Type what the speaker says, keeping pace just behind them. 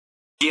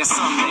Yeah,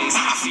 some days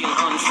I feel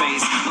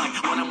unfazed, like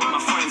when I'm with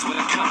my friends with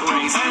a cut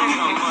raise.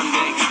 On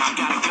Monday, I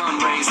got a gun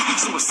raised,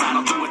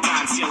 suicidal, do or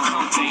die until a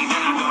hump day.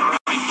 Then I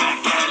go right back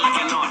at it like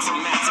an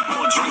automatic.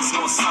 More drinks,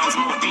 more songs,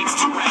 more beats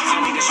to rap.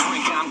 I need a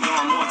shrink, I'm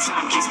gone, more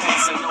time keeps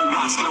passing. No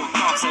watch, no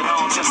thoughts at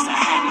all, just a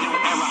hat, new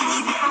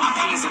era. Wet my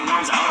P's and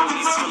O's,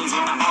 these Phillies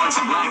with the orange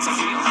and blacks.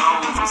 I feel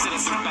home, from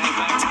Citizens Bank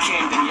back to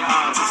Camden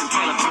Yards. It's a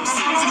tale of two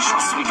cities, and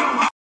trust we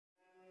go.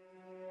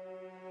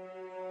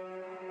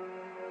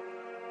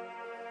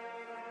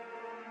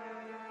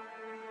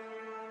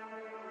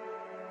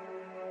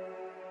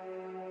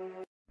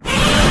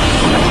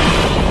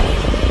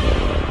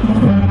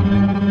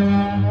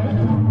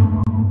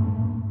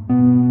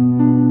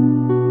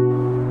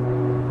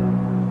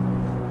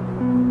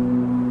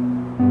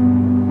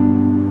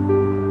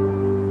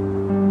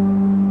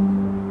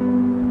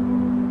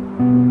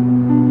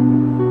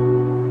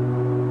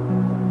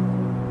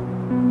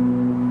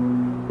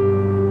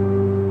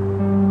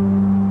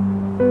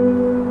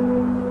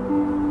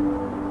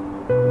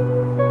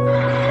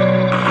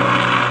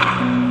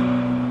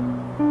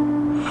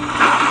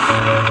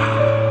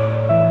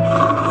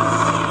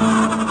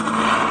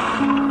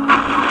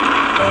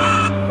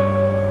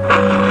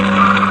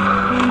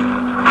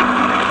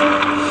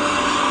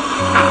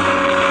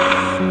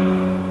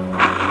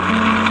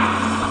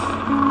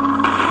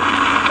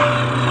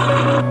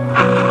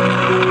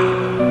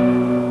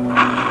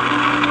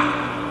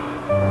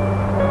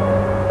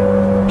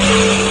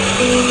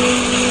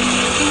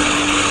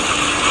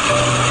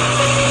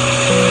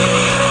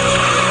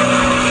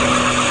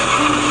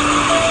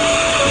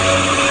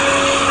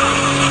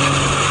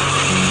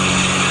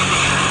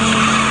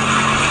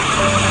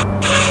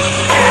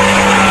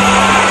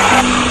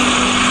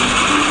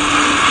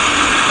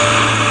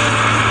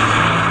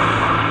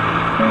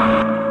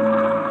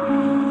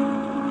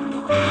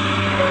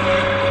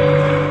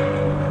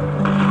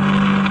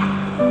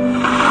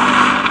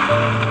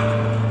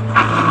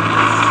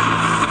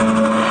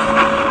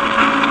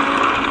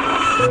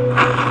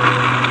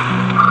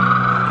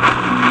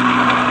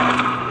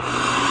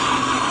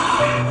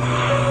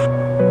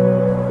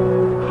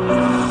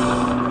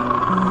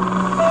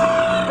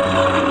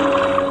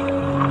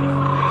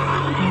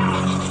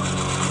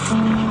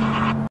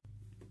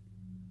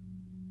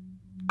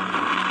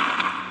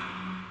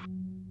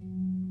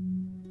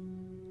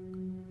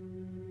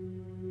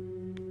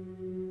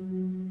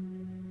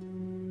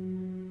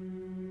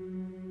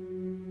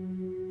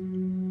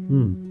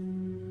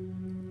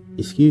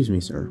 Excuse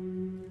me, sir.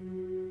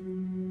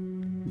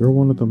 You're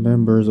one of the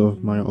members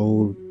of my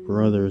old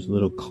brother's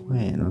little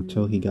clan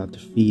until he got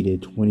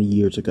defeated 20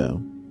 years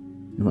ago.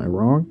 Am I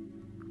wrong?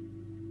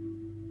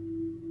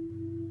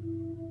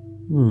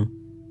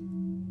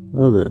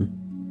 Well then.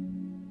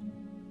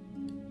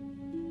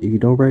 If you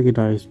don't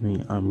recognize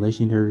me, I'm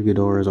legendary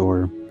Ghidorah's,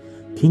 or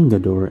King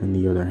Ghidorah on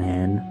the other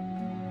hand,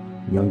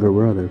 younger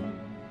brother,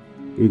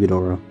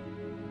 Ghidorah.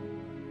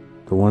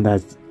 The one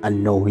that's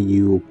annoyed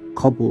you a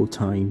couple of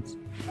times.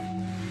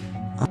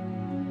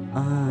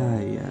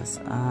 Yes,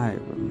 I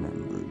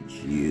remembered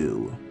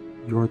you.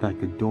 You're that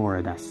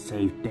Ghidorah that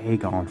saved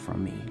Dagon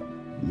from me.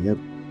 Yep,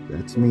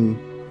 that's me.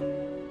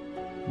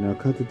 Now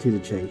cut it to the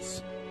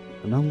chase.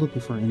 I'm not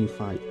looking for any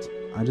fight.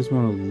 I just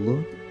want to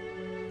look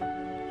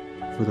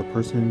for the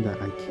person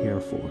that I care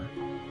for.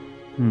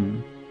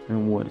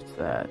 And what is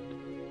that?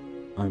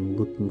 I'm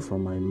looking for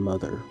my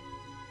mother.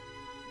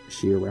 Is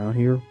she around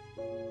here?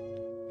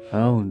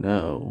 Oh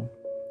no.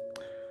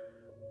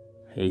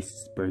 I hate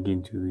to break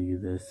into you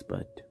this,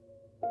 but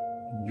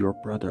your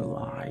brother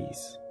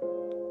lies.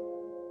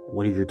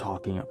 What are you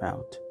talking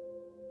about?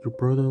 Your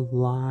brother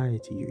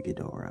lied to you,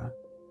 Ghidorah.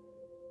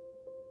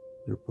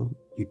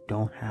 You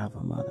don't have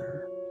a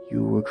mother.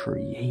 You were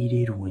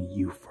created when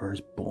you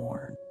first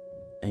born.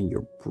 And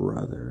your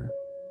brother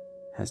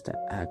has to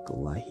act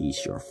like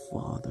he's your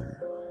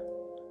father.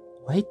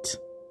 What?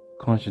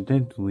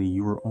 Coincidentally,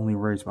 you were only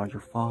raised by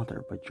your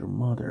father, but your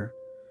mother,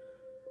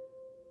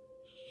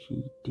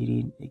 she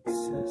didn't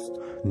exist.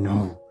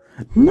 No.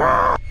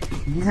 No!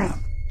 No!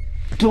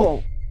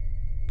 Don't!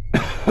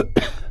 I'm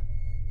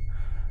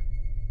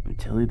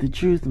telling you the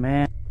truth,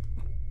 man.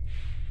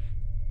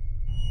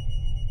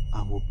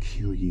 I will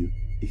kill you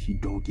if you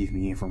don't give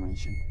me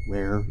information.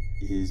 Where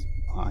is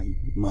my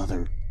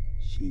mother?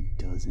 She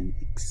doesn't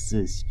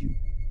exist, you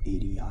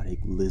idiotic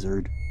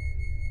lizard.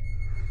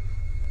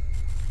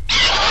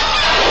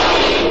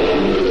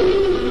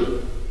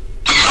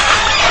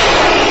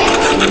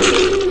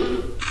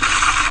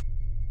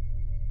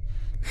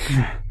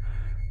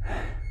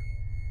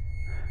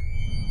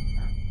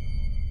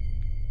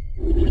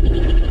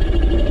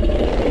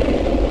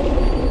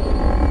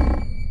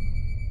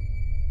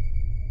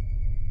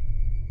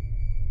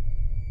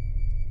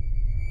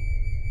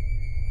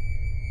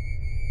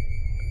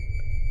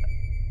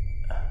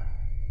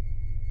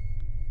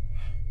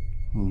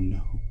 Oh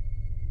no.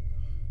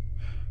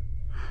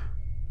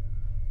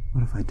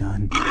 What have I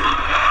done?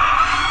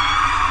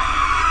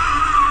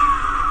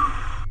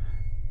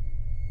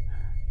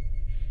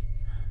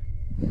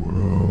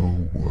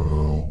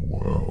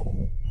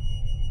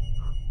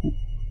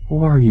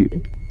 Who are you?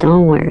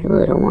 Don't worry,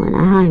 little one.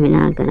 I'm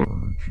not gonna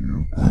hurt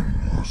you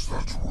unless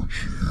that's what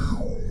you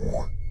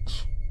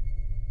want.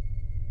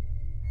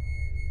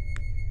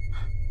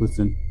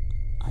 Listen,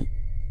 I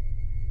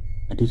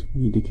didn't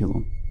mean to kill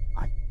him.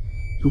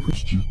 You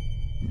was just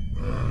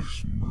a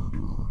mass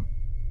murderer.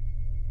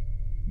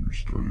 You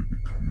started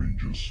becoming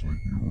just like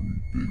your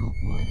bigger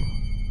brother.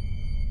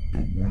 The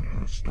one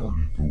that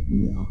started the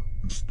war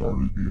and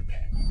started the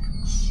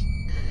apocalypse.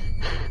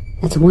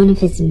 That's one of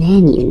his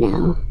men, you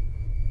know.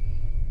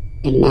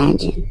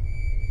 Imagine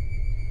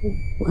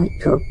what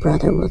your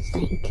brother would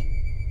think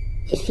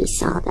if he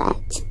saw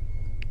that.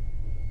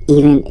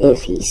 Even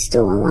if he's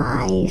still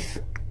alive.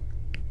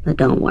 But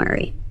don't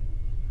worry,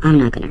 I'm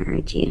not gonna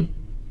hurt you.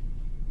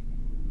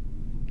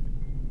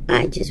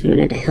 I just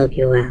wanted to help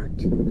you out.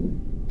 To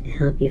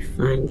help you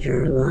find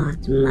your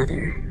lost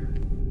mother.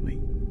 Wait,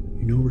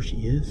 you know where she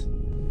is?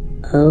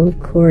 Of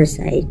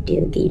course I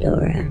do,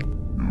 Ghidorah.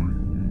 Now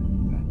you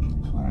want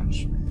to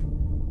promise me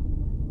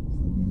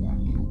for one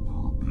little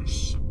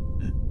purpose.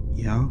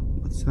 Yeah?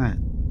 What's that?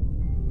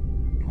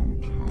 Don't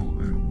tell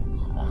anyone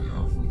that I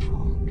have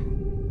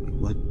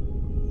returned. What?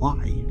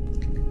 Why?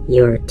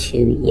 You're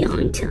too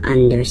young to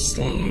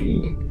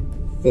understand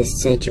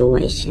this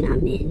situation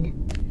I'm in.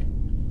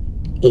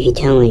 If you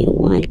tell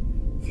anyone,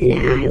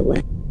 then I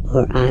will.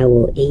 Or I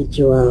will eat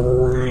you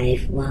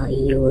alive while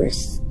you are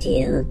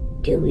still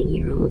doing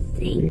your own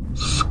thing.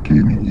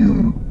 Skinning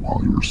you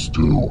while you're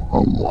still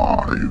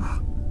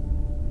alive.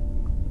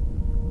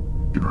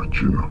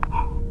 Gotcha.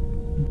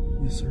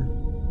 Yes, sir.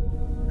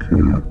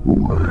 Good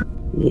boy.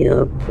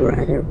 Your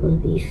brother will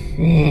be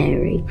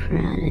very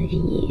proud of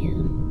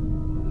you.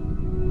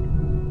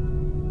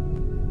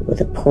 With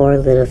a poor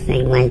little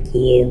thing like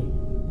you.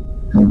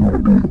 You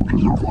won't be able to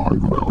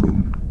survive without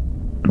him.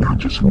 And I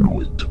just know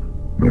it.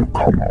 Now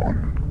come on.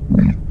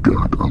 We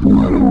got a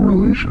little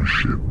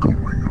relationship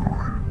going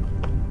on.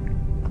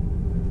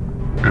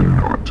 And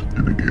not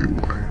in a gay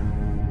way.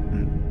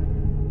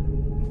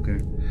 Okay.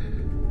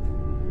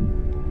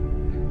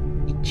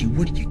 Ichi,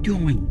 what are you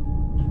doing?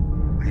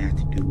 I had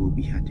to do what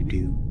we had to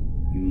do.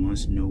 You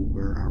must know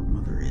where our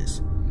mother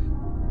is.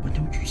 But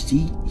don't you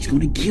see? He's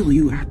gonna kill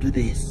you after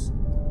this.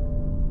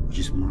 Which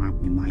is why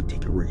we might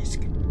take a risk.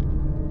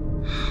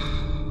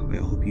 I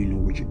hope you know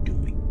what you're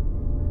doing.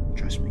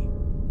 Trust me,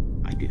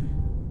 I do.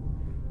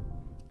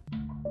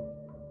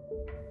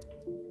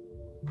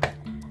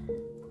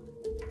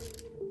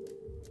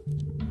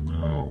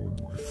 Now,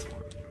 my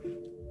friend,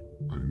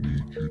 I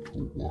need you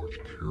to watch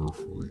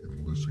carefully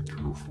and listen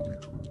carefully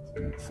to the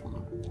report for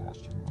your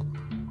lost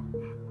mother.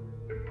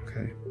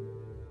 Okay.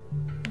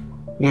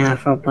 Now,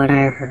 from what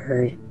I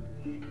heard,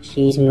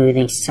 she's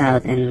moving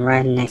south and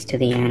right next to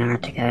the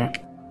Antarctica.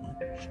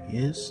 She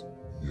is?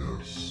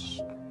 Yes,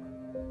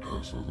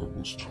 as I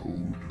was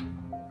told.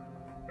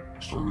 I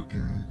started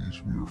getting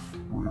these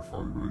weird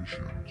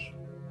vibrations,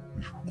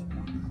 these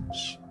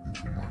recordings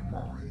into my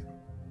mind,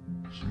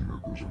 seeing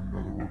that there's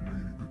another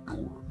remaining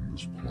Ghidorah in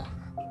this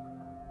planet,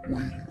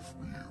 waiting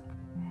for you.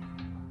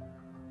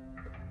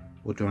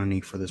 What do I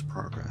need for this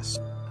progress?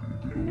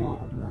 Ghidorah,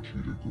 I want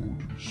you to go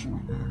to the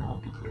sword of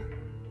Antarctica.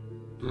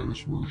 That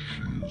is where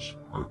she is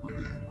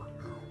hibernating right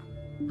now.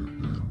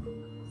 And then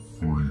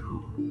free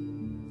her.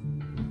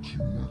 But you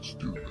must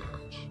do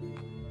that.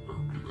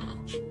 After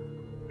that, your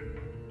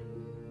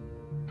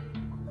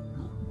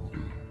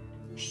mother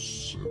will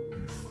set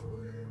you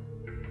free.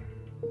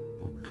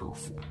 But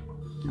careful,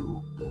 there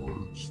are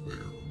guards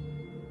there.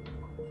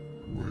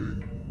 Way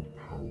more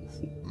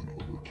powerful than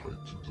other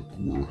titans that the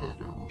world have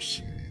ever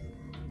seen.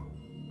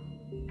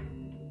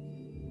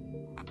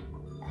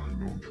 I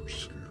know you're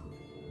scared.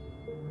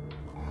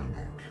 I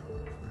know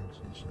killing things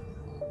isn't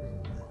your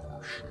only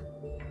option.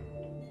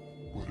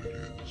 But it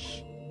is.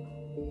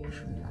 If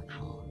you want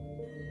your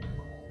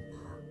mom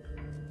back.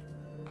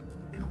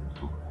 Do you want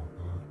her mom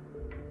back?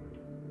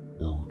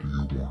 Or do you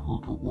want her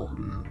to rot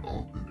in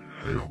up in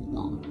hell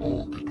where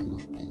all the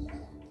doors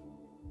belong?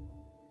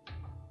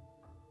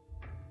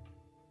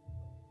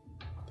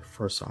 The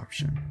first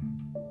option.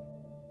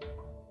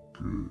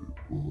 Good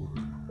boy.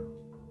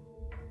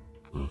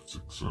 That's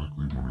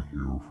exactly what I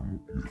hear from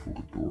a beautiful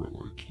Ghidorah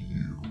like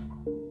you.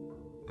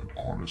 An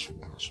honest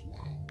one as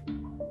well.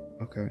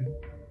 Okay.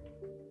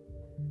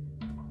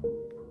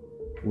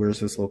 Where's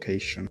this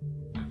location?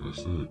 Like I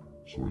said,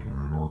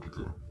 Southern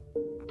Antarctica.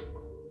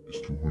 It's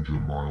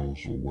 200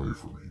 miles away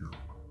from here.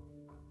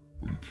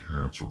 But you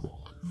can't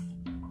survive.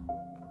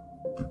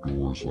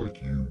 Ghidorahs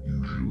like you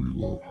usually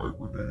love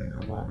hibernating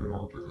around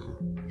Antarctica,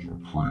 so I'm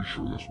pretty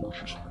sure that's where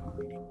she's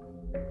hibernating.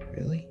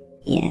 Really?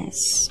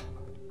 Yes.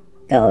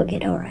 Go,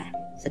 Ghidorah.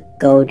 The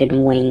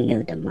golden wing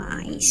of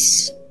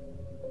demise.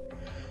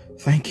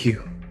 Thank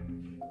you.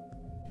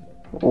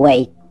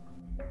 Wait.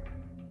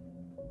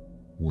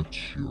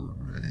 What's your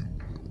name,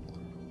 little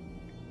one?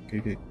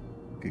 Good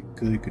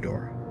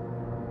Ghidorah.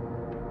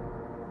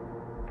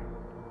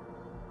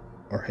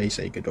 Or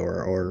Heisei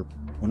Ghidorah, or,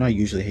 well, not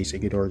usually Heisei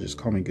Ghidorah, just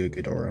call me Good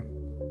Ghidorah.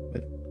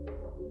 But,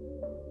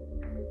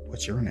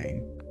 what's your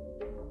name?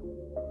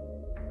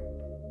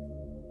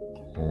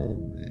 Call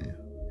me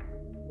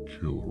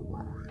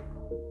Ghidorah.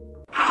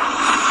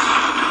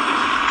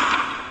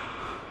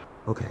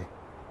 Okay,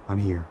 I'm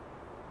here.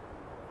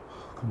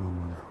 Come on,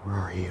 Mother. Where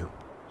are you?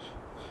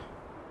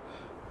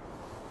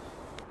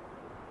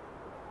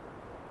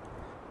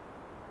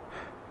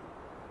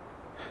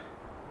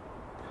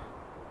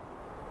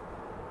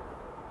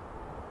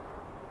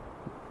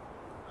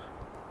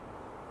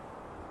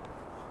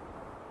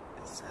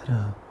 Is that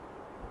a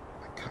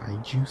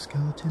kaiju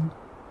skeleton?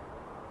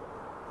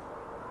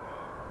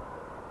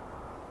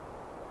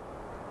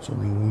 There's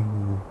only one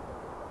more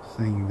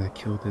thing that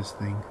killed this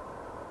thing.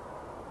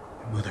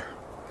 My mother.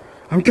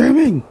 I'm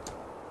coming!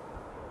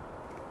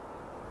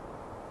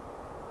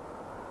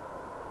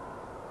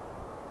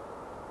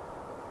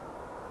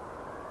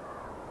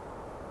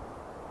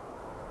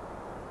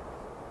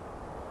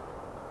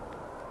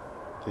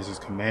 This is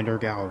Commander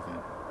Galvin.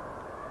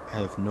 I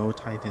have no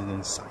Titans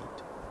in sight.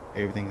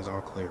 Everything is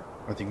all clear.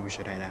 I think we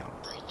should head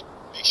out. Great.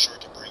 Make sure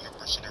to bring your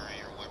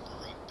mercenary or weapon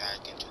room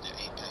back into the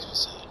Apex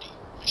facility.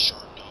 Make sure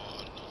no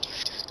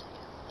Titans come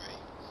our way.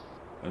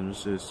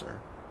 Understood, sir.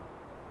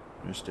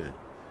 Understood.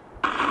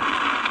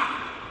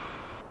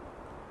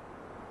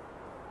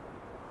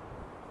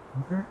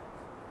 Mother?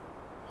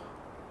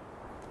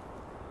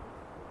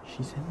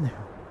 She's in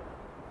there.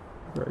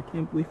 Mother, I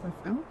can't believe I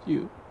found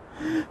you.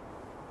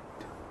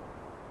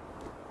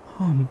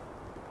 I'm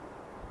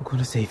going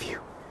to save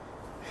you.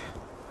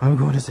 I'm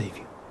going to save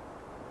you.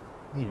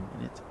 Wait a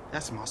minute.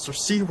 That's Monster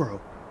Zero.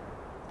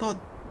 I thought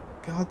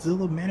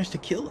Godzilla managed to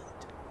kill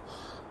it.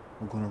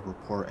 I'm going to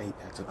report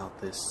Apex about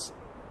this.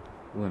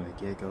 We're going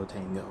to get Go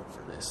Tango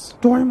for this.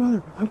 Don't worry,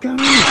 Mother. I'm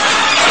coming.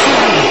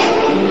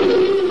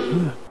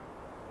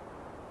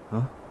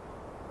 Huh?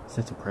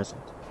 That's a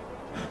present.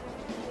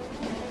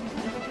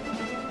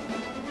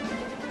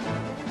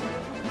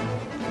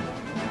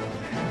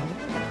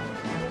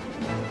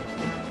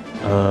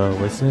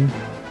 Listen.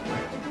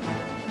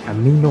 I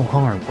mean no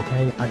harm,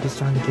 okay? I'm just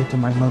trying to get to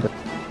my mother.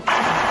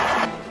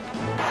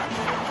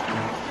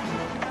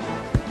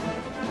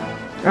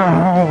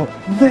 Oh,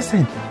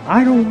 listen!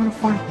 I don't want to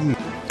fight you.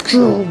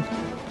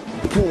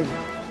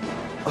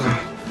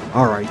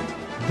 Alright,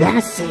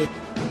 that's it.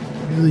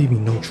 You leave me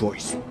no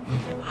choice.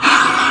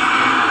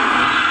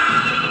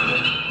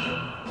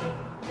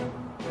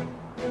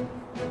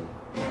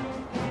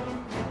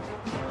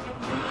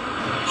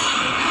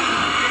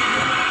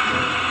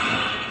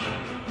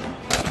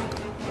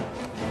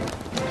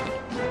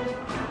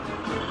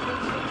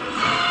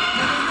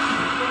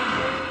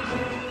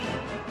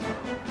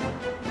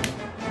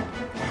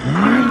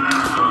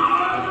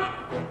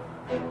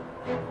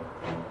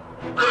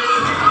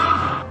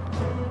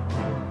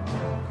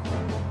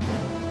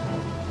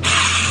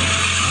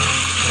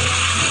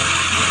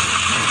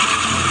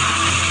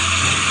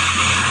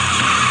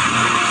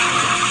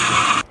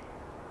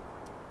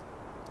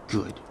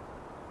 Good.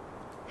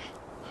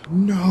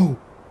 No!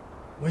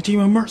 My team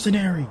of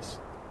mercenaries!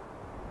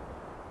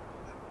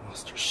 That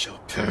monster shall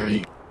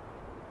pay.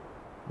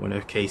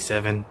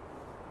 1FK7,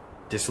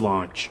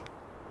 dislaunch.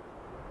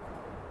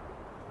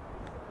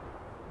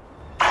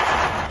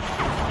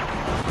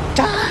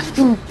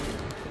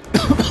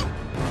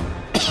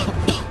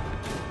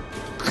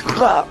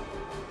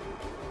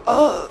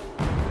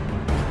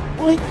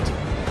 What?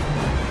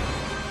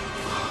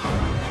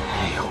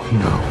 Hell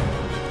no.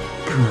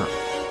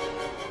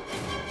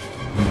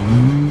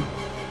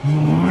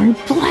 My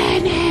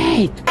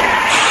planet!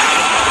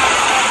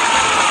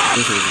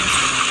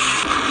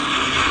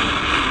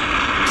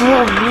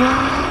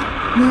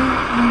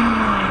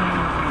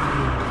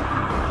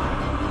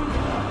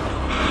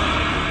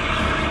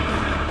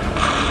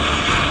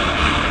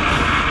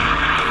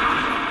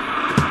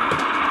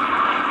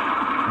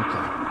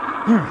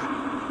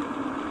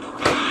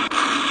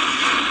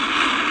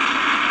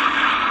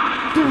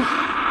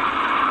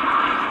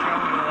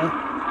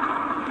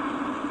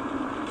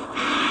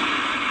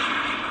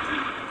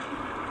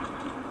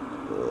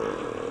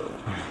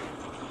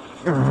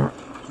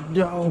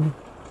 No.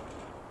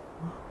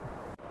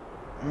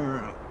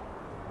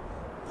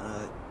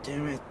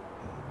 Damn it.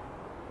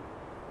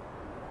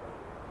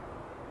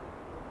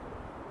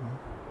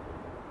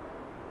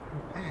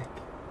 You're back.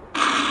 I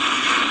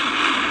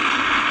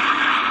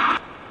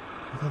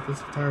thought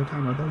this entire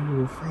time I thought you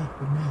were afraid,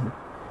 but no.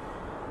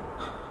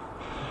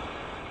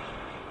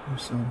 Your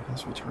son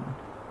has returned.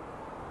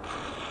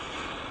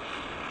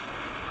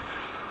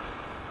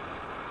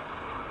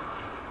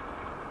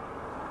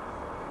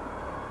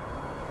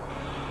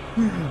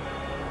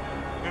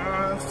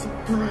 So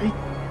bright.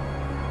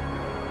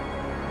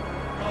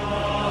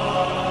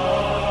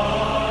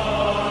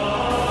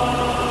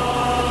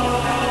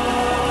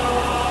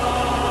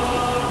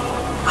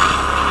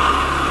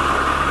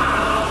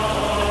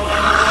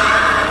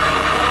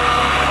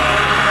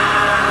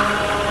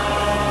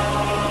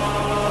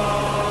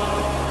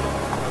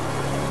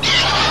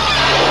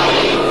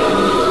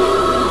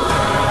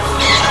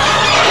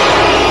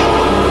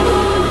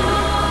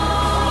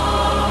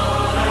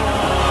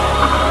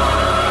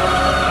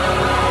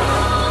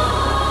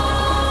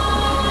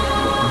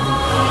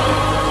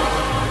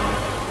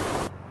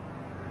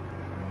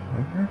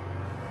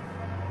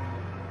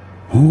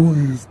 Who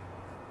is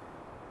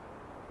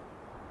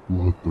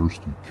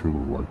bloodthirsty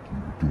killer like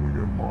you doing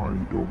in my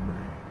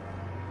domain?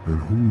 And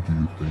who do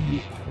you think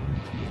you're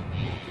calling to your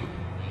mother?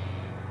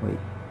 Wait,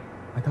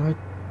 I thought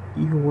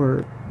you were...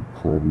 You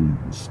probably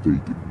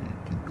mistaken me,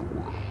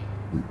 Ghidorah.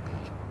 Wait,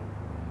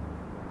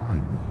 I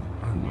know,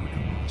 I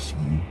recognize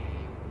you.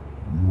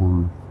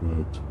 You're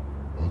that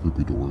other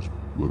Ghidorah's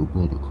little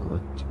brother,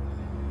 correct?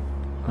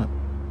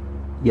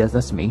 Yes,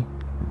 that's me.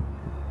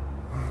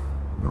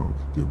 Now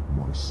give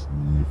my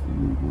sneaky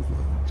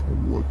revenge on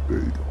what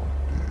Dagon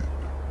did.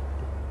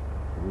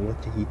 What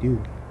did he do?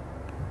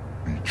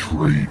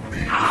 Betrayed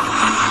me.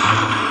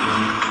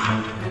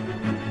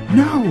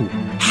 No!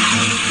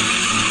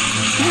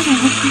 Dagon,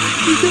 what are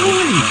you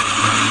doing?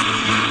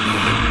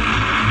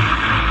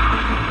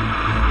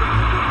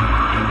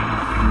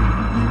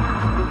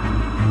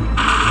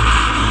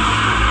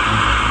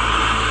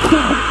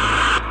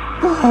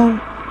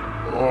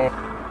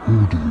 Who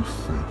do you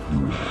think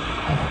you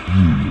are?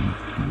 You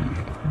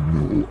have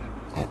no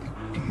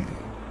idea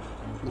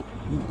what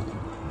world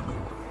you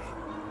are,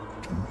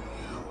 do you?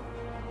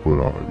 But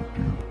I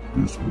do.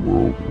 This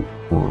world will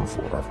burn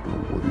for after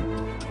what it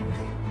did to me.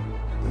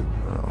 And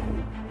now,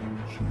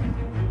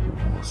 you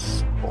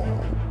must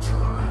all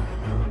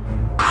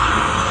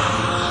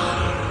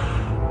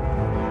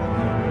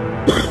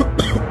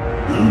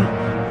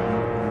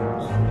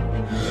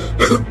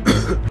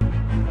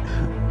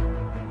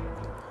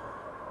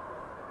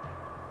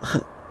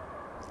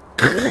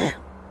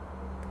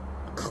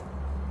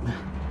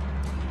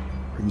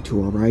Are you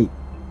two alright?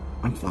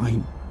 I'm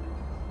fine.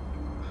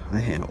 I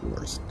handle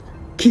worse.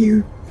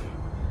 Q!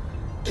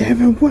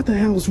 Kevin, what the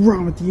hell's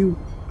wrong with you?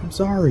 I'm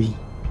sorry.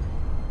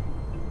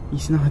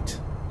 He's not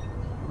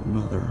your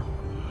mother.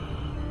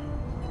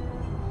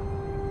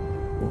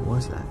 What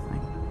was that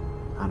thing?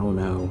 I don't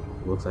know.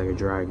 Looks like a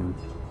dragon.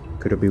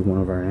 Could it be one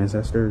of our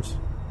ancestors?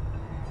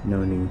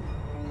 No need.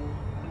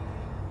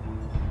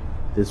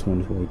 This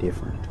one's way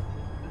different.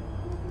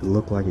 It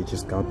looked like it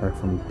just got back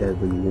from a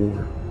deadly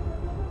war.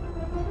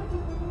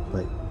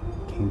 But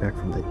came back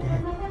from the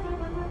dead.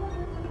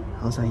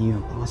 How's that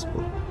even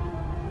possible?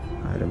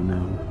 I don't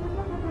know.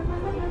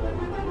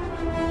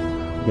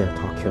 We gotta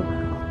talk to him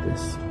about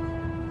this.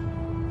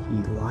 He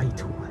lied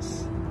to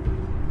us.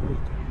 Wait.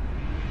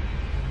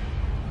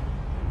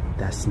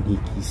 That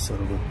sneaky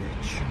son of a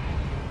bitch.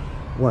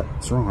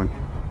 What's wrong?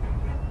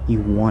 He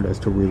want us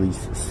to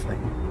release this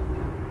thing.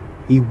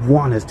 He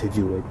want us to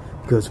do it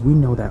because we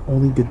know that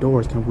only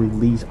Ghidorahs can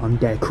release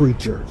undead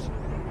creatures.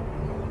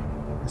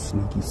 That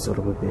sneaky son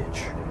of a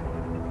bitch.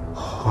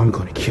 Oh, I'm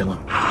gonna kill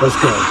him. Let's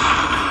go.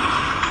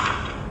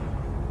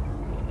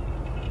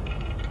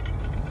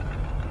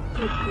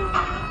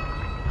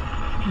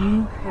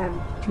 You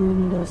have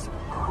doomed us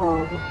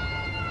all.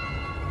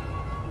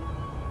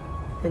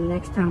 The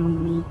next time we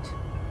meet,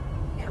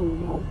 it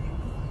won't be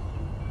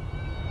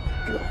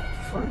good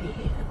for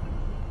you.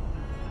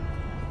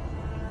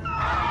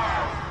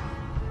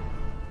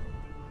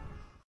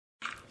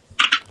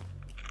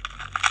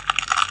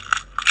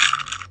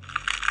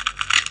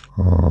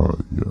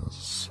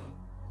 Yes.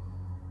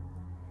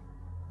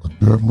 A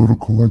dead little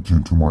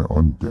collection to my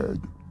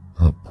undead.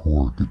 That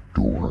poor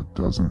Ghidorah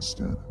doesn't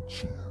stand a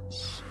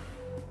chance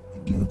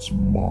against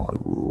my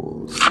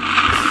rules.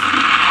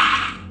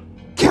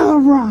 Killer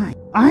Ryan!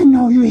 I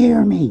know you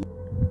hear me!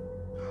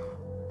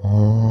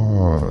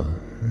 Hey,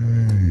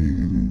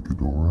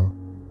 Ghidorah.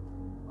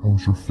 How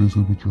was your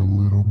visit with your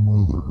little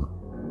mother?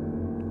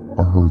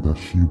 I heard that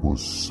she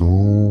was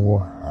so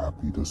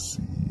happy to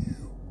see you.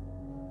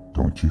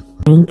 Don't you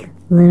Think,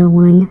 little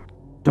one?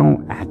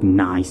 Don't act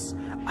nice.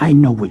 I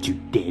know what you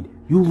did.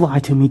 You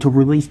lied to me to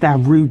release that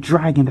rude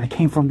dragon that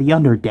came from the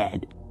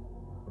underdead.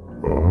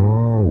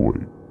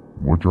 Wait.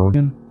 What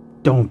dragon?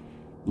 Don't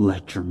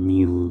lecture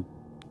me, Luke.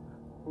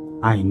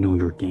 I know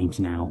your games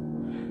now.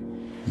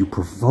 You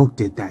provoked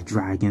that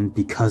dragon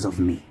because of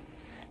me.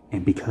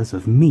 And because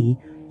of me,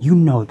 you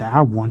know that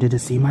I wanted to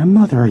see my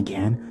mother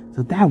again.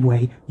 So that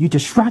way, you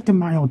distracted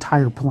my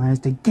entire plans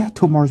to get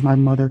towards my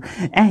mother,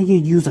 and you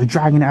used a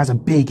dragon as a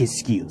big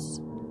excuse.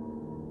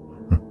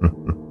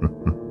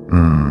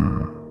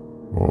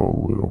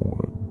 Oh, little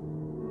one.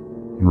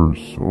 You're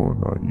so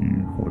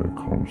naive when it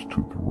comes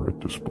to threat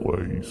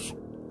displays.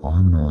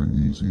 I'm not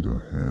easy to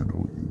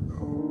handle, you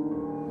know.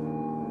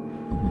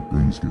 And when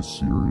things get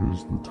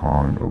serious, the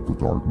tide of the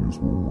darkness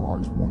will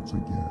rise once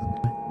again.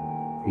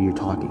 What are you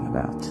talking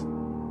about?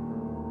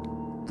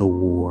 The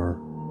war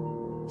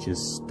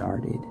just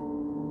started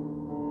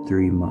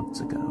 3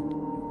 months ago.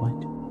 What?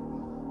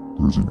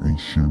 There's an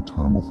ancient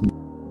time of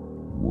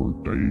war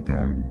where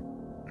Dagon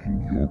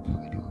and your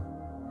brother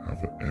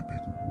have an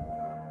epic war.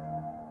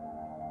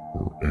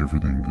 Where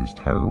everything in this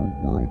entire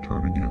world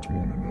turned against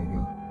one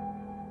another.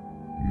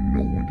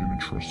 No one didn't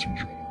trust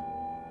each other.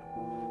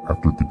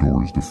 After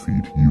Ghidorah's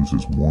defeat, he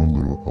uses one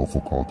little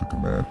alpha call to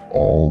command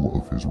all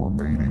of his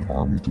remaining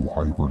army to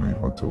hibernate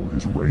until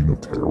his reign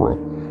of terror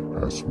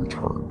has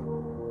returned.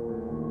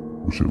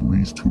 Which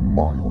leads to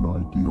my own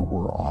idea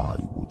where I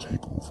will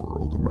take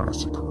over the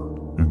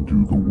massacre and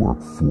do the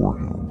work for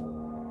him.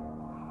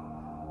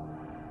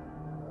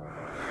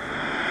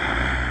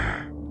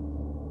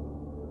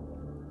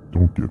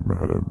 Don't get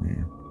mad at me.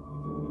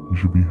 You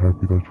should be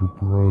happy that your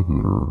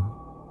brother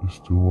is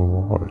still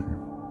alive.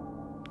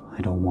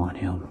 I don't want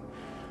him.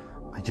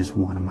 I just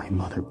wanted my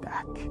mother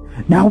back.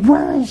 Now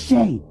where is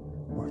she?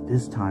 Or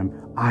this time,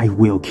 I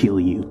will kill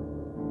you.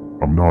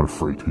 I'm not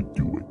afraid to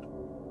do it.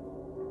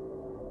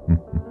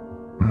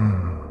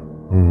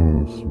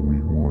 Oh,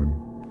 sweet one.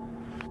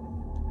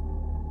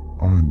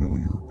 I know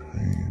your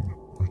pain.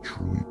 I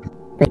truly do.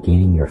 But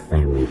getting your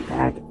family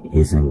back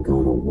isn't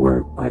gonna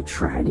work by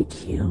trying to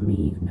kill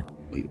me.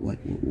 Wait, what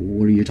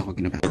are you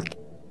talking about?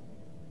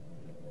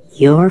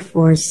 Your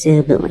 4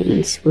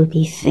 siblings would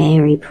be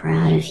very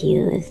proud of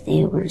you if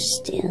they were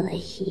still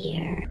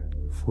here.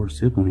 4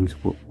 siblings?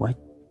 What?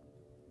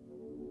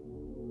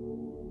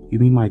 You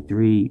mean my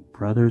 3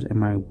 brothers and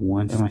my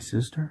 1 and my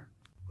sister?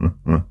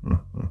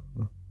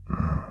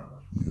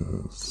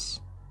 Yes.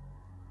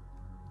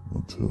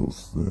 Until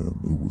then,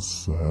 it was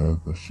sad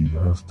that she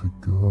has to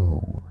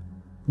go.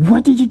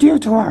 What did you do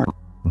to her?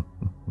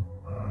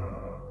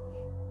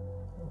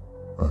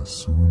 As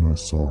soon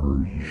as I saw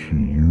her, she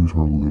used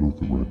her little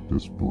threat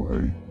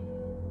display.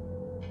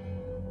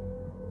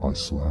 I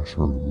slashed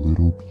her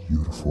little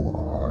beautiful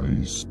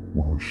eyes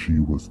while she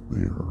was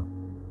there.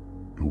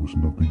 There was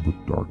nothing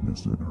but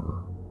darkness in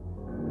her.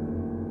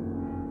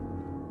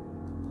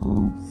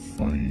 Her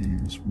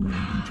fangs went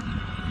into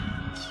my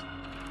eyes,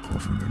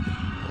 covering in the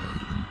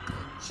blood and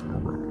guts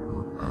around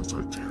her as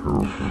I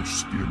tore her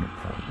skin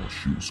apart while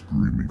she was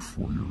screaming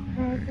for your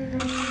name.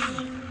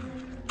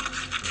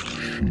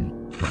 She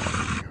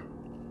died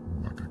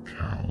like a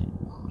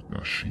coward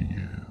that she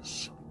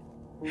is.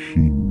 She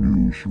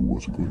knew she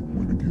wasn't going to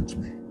win against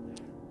me.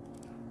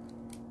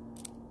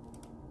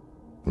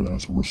 But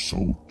as a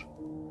result,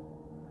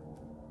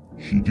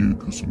 she did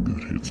put some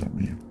good hits on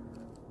me.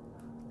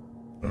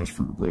 As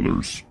for your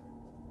brothers,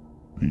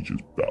 they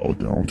just bow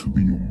down to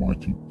the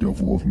almighty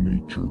devil of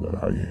nature that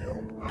I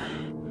am.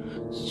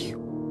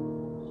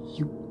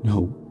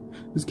 No.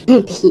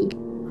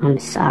 I'm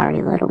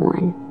sorry, little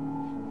one.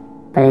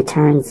 But it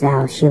turns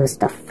out she was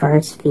the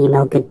first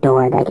female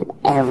Ghidorah that had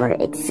ever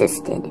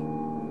existed.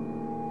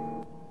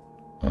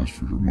 As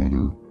for your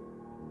mother,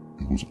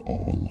 it was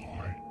all a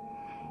lie.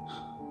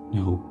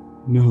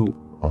 No.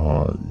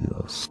 Ah,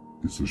 yes.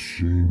 It's a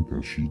shame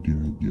that she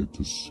didn't get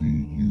to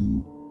see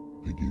you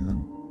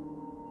again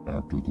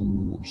after the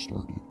war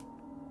started.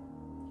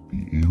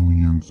 The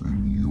aliens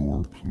in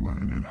your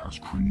planet has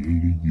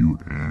created you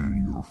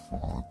and your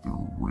father,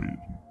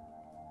 Rodan.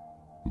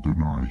 But they're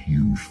not a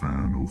huge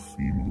fan of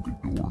female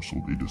Ghidorah,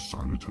 so they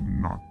decided to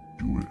not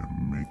do it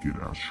and make it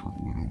as your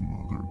little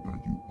mother that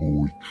you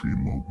always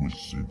dream of with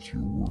since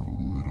you were a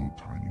little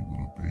tiny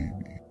little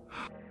baby.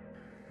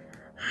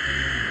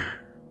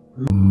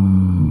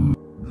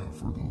 Now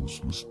for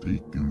those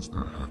mistakes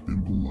that have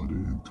been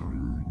blooded into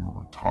your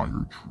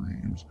entire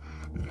dreams,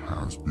 it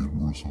has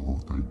been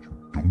resolved that you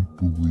don't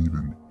believe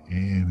in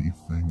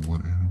anything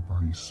what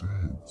anybody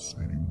says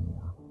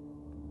anymore.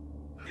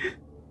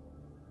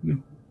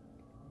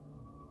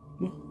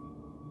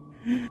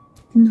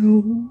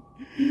 No,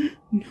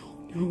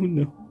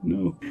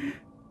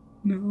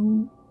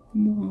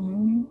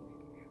 Mom.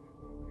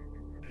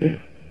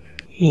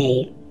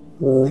 Hey,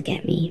 look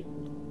at me.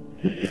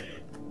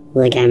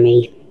 Look at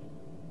me.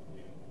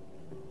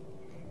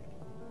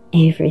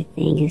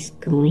 Everything is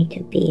going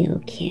to be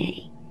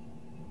okay.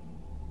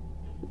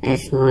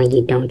 As long as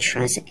you don't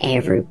trust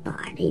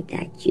everybody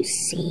that you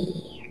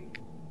see.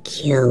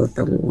 Kill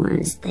the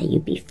ones that you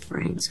be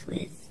friends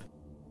with.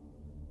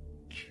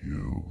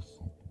 Kill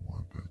the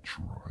one that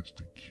tries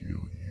to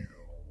kill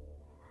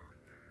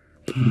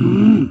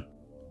you.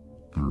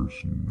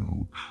 There's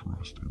no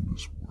trust in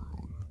this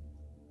world.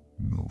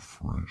 No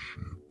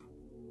friendship.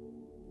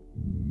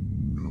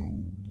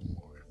 No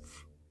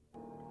life.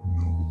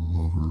 No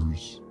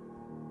lovers.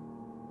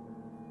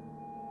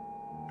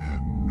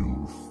 And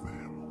no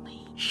family.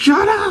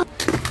 Shut up!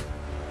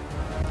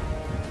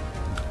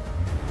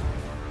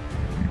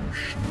 You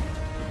should.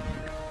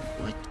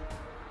 What?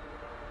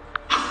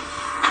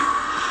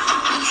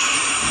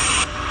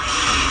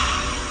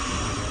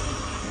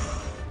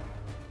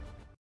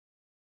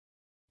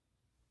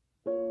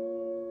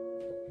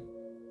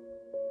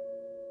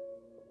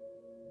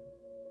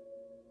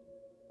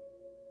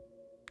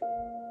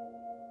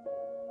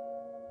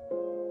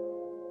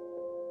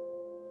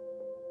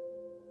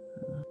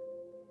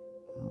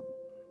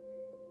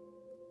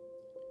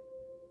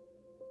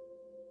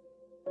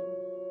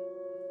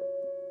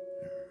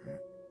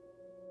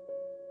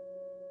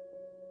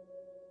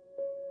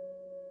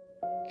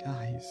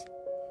 Guys.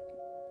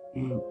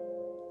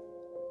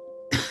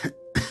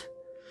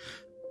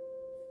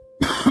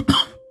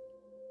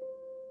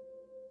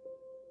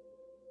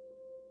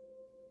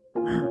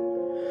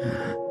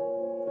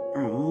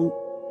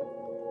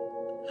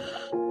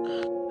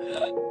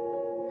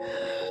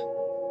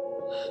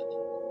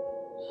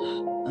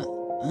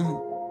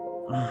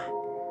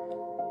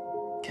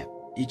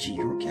 Itchy,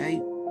 you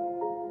okay?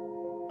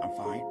 I'm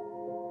fine.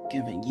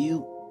 forgiven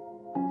you.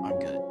 I'm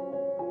good.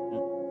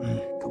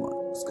 Come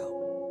on, let's go.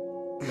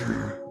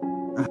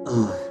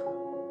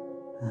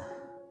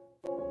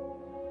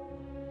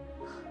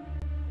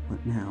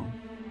 What now?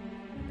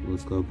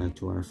 Let's go back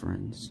to our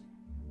friends.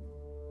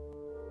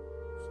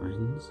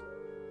 Friends?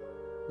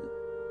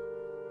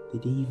 They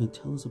didn't even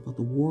tell us about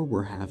the war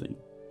we're having.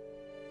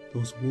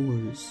 Those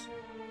wars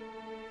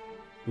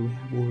that we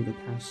have over the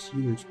past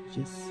years,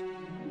 they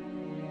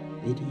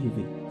didn't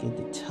even get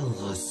to tell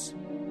us.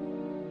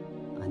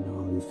 I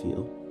know how you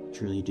feel,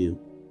 truly do.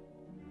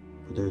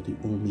 But they're the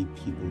only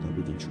people that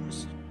we can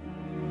trust.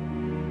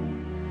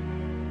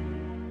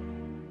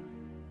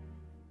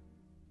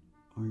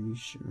 Are you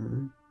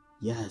sure?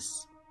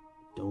 Yes.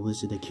 Don't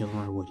listen to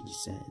Killer or what he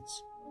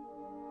says.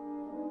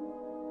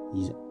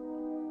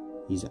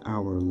 He's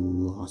our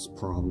lost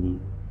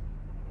problem.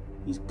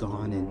 He's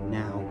gone and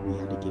now we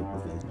have to get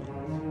revenge.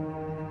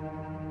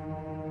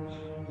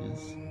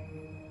 Yes.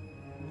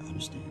 I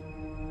understand.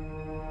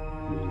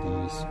 Come on,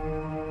 guys.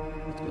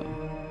 Let's go.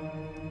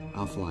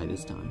 I'll fly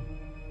this time.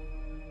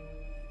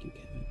 Thank you,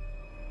 Kevin.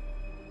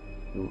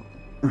 You're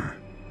welcome.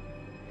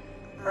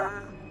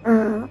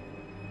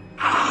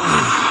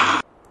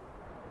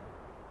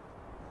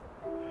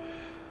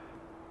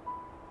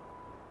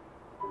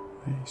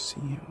 I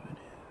see how it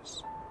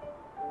is.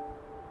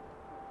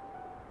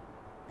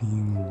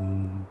 Being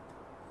alone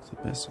is the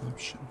best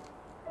option.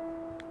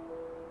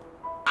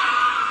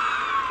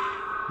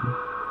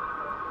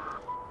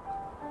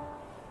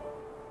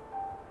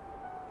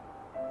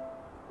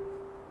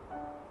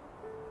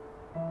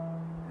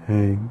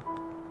 Hey,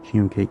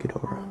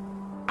 Ghidorah.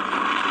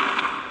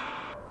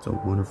 It's so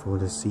wonderful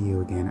to see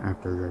you again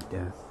after your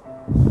death.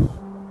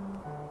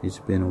 It's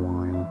been a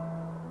while.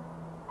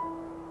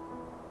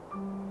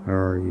 How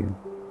are you?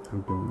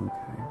 I'm doing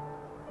okay.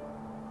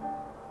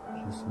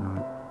 Just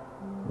not.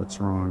 What's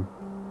wrong?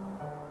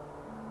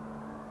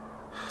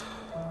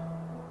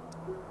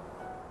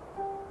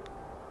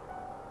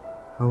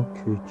 How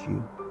could you?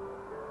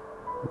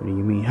 What do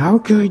you mean? How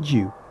could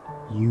you?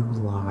 You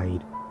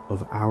lied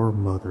of our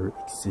mother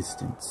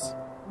existence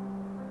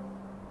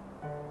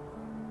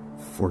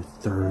for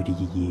 30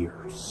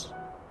 years.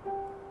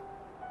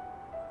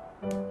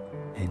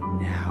 And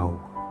now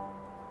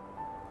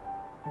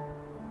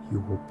you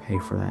will pay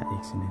for that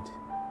accident.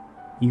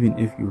 Even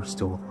if you were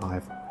still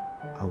alive,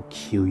 I'll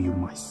kill you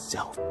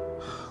myself.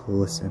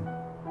 Listen,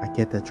 I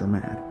get that you're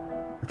mad.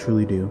 I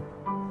truly do.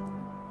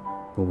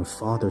 But when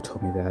Father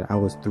told me that, I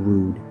was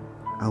rude.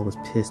 I was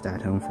pissed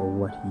at him for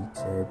what he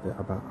said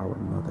about our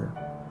mother.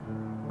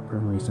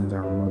 Apparently, since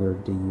our mother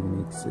didn't even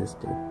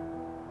exist.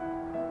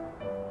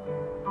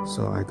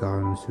 So I got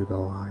into the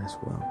lie as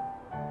well.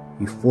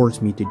 He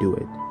forced me to do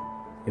it.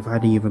 If I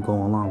didn't even go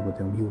along with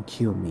him, he would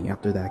kill me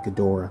after that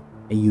Ghidorah.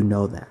 And you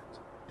know that.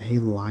 I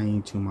hate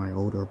lying to my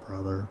older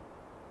brother.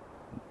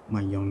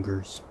 My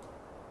youngers.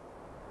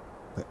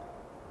 But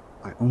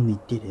I only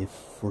did it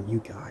for you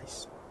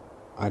guys.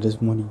 I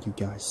just wanted you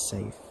guys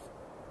safe.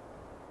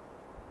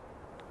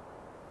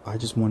 I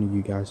just wanted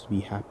you guys to be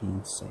happy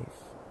and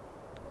safe.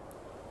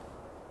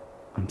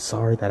 I'm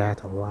sorry that I had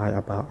to lie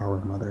about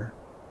our mother.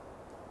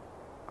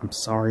 I'm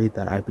sorry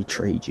that I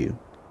betrayed you.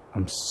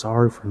 I'm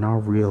sorry for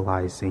not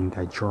realizing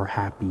that you're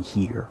happy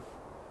here.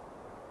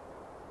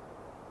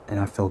 And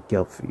I felt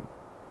guilty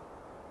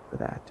for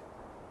that.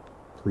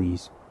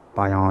 Please,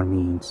 by all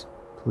means,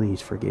 please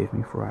forgive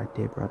me for what I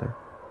did, brother.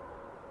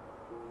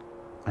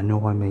 I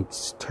know I made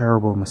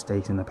terrible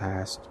mistakes in the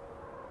past,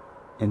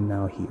 and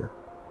now here.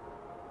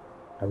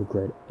 I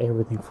regret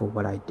everything for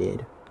what I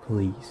did.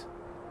 Please.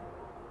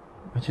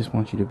 I just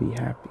want you to be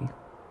happy.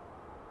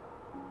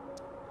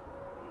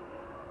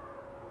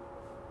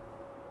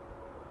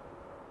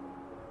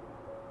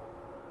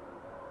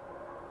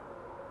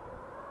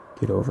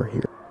 Get over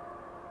here.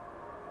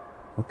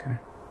 Okay.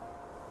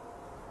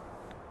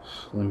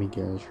 Let me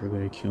guess, you're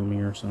gonna kill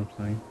me or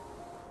something?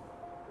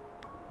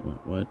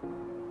 What?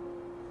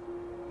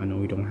 I know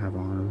we don't have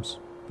arms,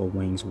 but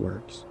wings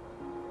works.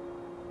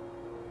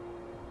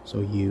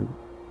 So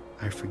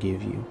I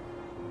forgive you.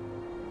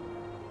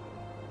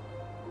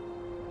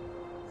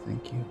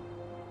 Thank you.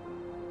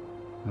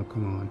 Now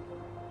come on.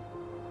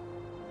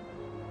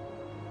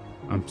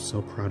 I'm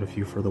so proud of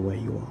you for the way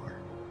you are.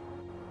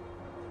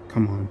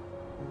 Come on.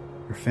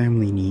 Your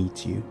family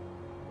needs you.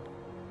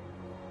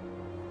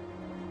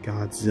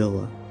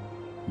 Godzilla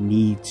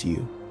needs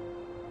you.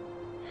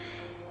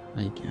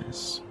 I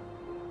guess.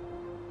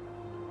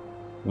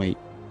 Wait,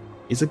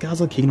 is the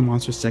Godzilla Kingdom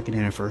Monsters 2nd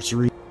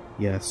anniversary?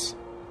 Yes.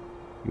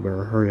 You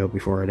better hurry up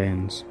before it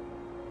ends.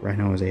 Right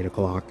now it's 8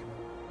 o'clock.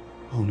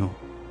 Oh no.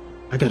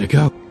 I gotta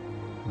go.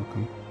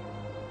 Welcome.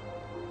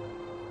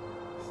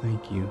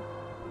 Thank you,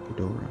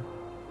 Ghidorah.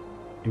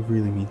 It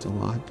really means a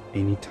lot.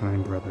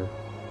 Anytime, brother.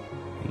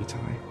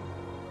 Anytime.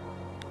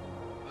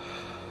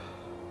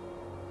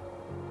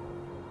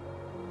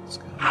 Let's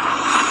go.